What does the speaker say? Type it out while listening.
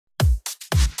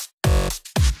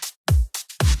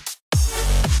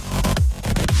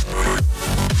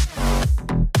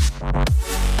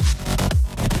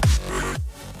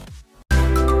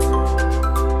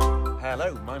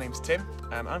name's Tim.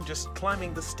 I'm just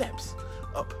climbing the steps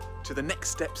up to the Next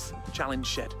Steps Challenge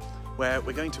Shed, where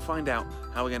we're going to find out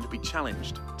how we're going to be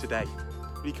challenged today.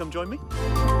 Will you come join me?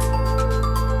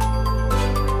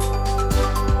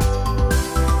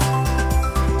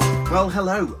 Well,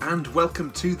 hello and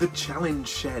welcome to the Challenge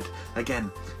Shed again.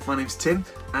 My name's Tim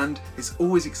and it's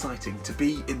always exciting to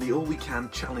be in the All We Can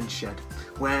Challenge Shed,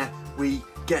 where we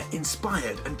get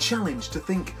inspired and challenged to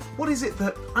think, what is it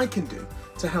that I can do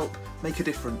to help make a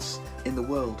difference in the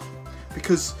world?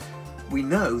 Because we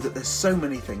know that there's so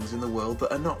many things in the world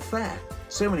that are not fair.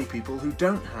 So many people who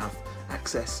don't have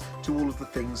access to all of the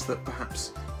things that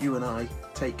perhaps you and I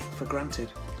take for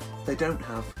granted. They don't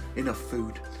have enough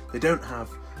food. They don't have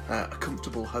a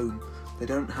comfortable home. They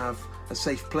don't have a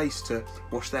safe place to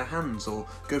wash their hands or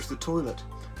go to the toilet.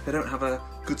 They don't have a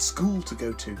good school to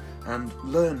go to and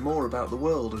learn more about the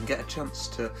world and get a chance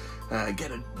to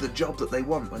get the job that they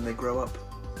want when they grow up.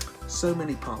 So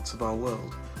many parts of our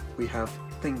world we have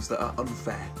things that are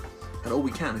unfair, and All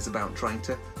We Can is about trying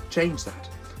to change that.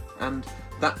 And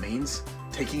that means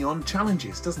taking on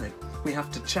challenges, doesn't it? We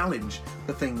have to challenge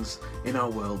the things in our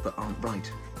world that aren't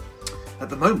right. At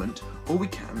the moment, All We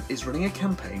Can is running a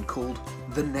campaign called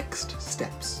The Next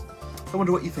Steps. I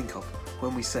wonder what you think of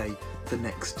when we say The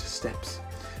Next Steps.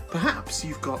 Perhaps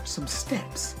you've got some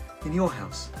steps in your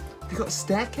house. Have you got a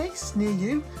staircase near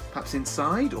you? Perhaps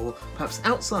inside, or perhaps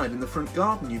outside in the front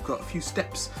garden you've got a few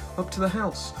steps up to the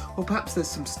house. Or perhaps there's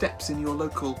some steps in your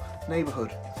local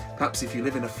neighbourhood. Perhaps if you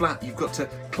live in a flat you've got to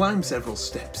climb several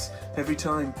steps every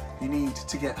time you need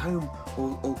to get home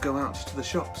or go out to the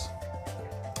shops.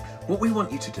 What we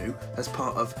want you to do as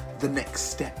part of the Next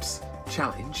Steps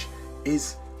challenge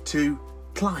is to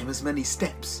climb as many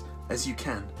steps as you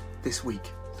can this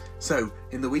week. So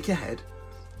in the week ahead,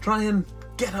 try and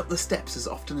get up the steps as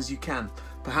often as you can.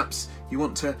 Perhaps you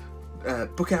want to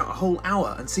book out a whole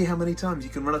hour and see how many times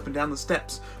you can run up and down the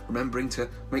steps, remembering to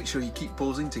make sure you keep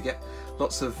pausing to get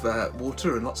lots of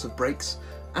water and lots of breaks,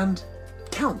 and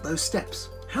count those steps.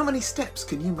 How many steps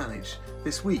can you manage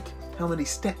this week? How many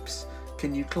steps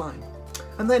can you climb?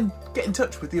 And then get in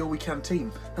touch with the All We Can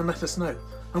team and let us know,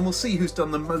 and we'll see who's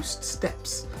done the most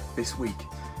steps this week.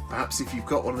 Perhaps if you've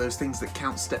got one of those things that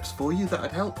counts steps for you,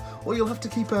 that'd help, or you'll have to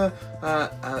keep a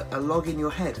log in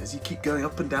your head as you keep going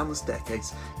up and down the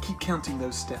staircase. Keep counting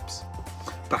those steps.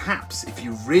 Perhaps if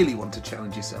you really want to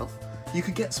challenge yourself, you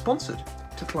could get sponsored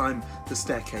to climb the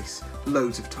staircase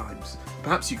loads of times.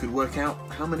 Perhaps you could work out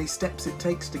how many steps it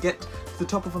takes to get to the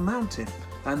top of a mountain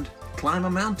and climb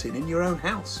a mountain in your own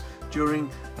house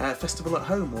during a festival at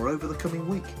home or over the coming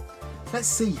week. Let's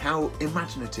see how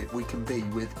imaginative we can be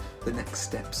with the next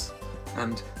steps,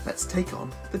 and let's take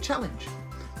on the challenge.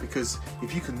 Because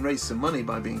if you can raise some money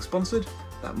by being sponsored,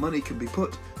 that money can be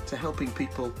put to helping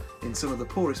people in some of the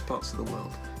poorest parts of the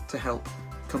world to help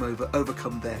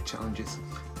overcome their challenges,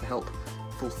 to help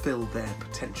fulfill their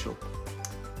potential.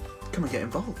 Come and get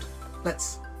involved.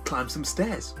 Let's climb some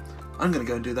stairs. I'm going to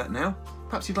go and do that now.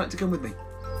 Perhaps you'd like to come with me.